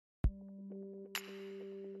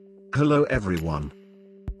Hello everyone.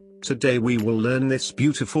 Today we will learn this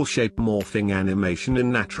beautiful shape morphing animation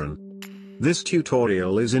in Natron. This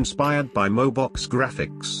tutorial is inspired by MOBOX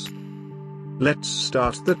Graphics. Let's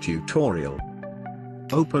start the tutorial.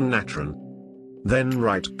 Open Natron. Then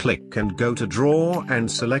right-click and go to Draw and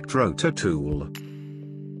select Roto tool.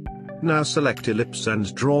 Now select Ellipse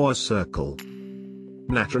and draw a circle.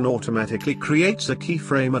 Natron automatically creates a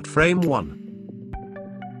keyframe at frame 1.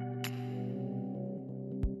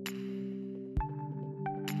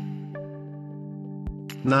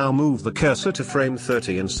 Now move the cursor to frame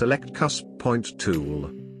 30 and select Cusp Point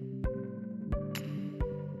tool.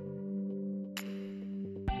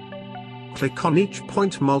 Click on each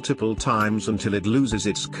point multiple times until it loses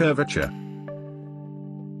its curvature.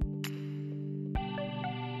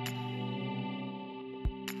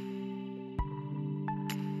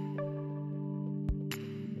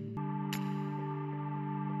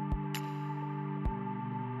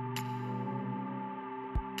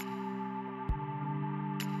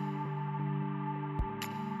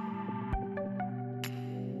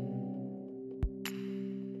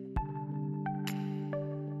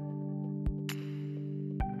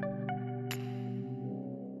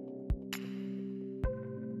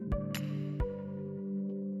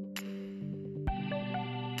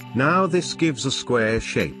 Now this gives a square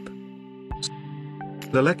shape.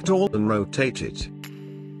 Select all and rotate it.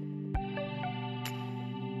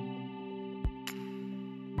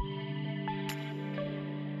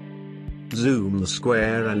 Zoom the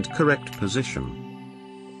square and correct position.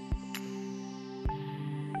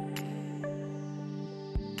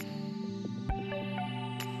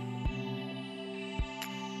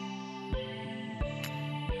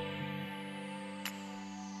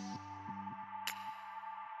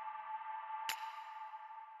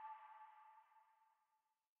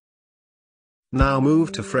 Now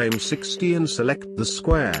move to frame 60 and select the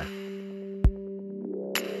square.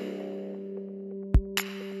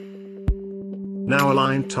 Now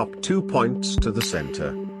align top 2 points to the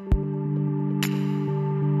center.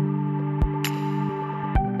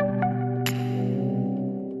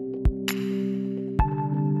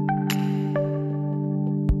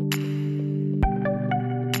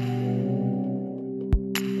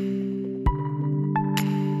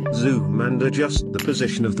 Zoom and adjust the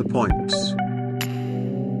position of the points.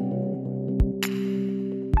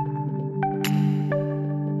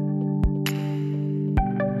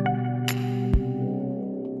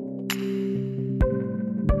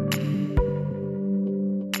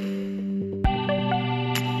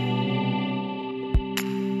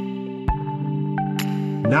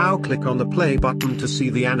 Now click on the play button to see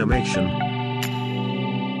the animation.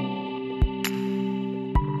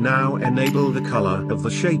 Now enable the color of the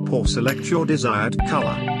shape or select your desired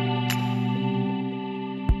color.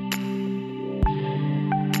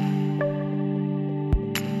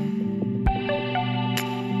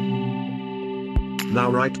 Now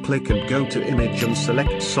right-click and go to Image and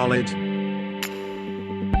select Solid.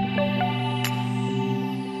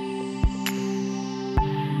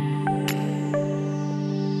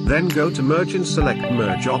 Then go to Merge and select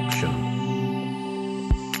Merge option.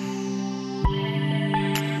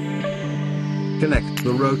 Connect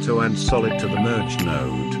the Roto and Solid to the Merge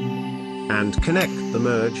node. And connect the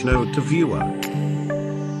Merge node to Viewer.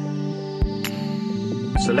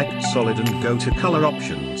 Select Solid and go to Color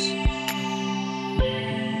options.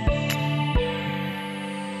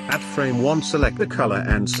 At frame 1 select the color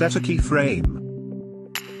and set a keyframe.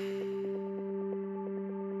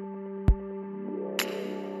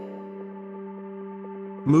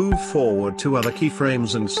 Move forward to other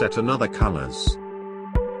keyframes and set another colors.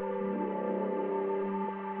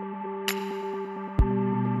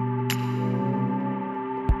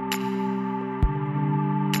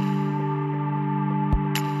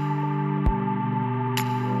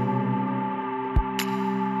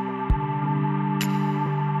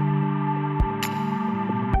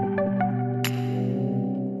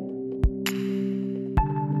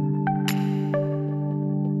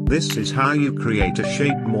 This is how you create a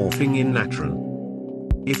shape morphing in Natron.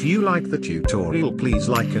 If you like the tutorial, please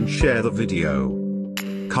like and share the video.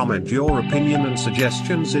 Comment your opinion and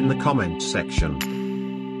suggestions in the comment section.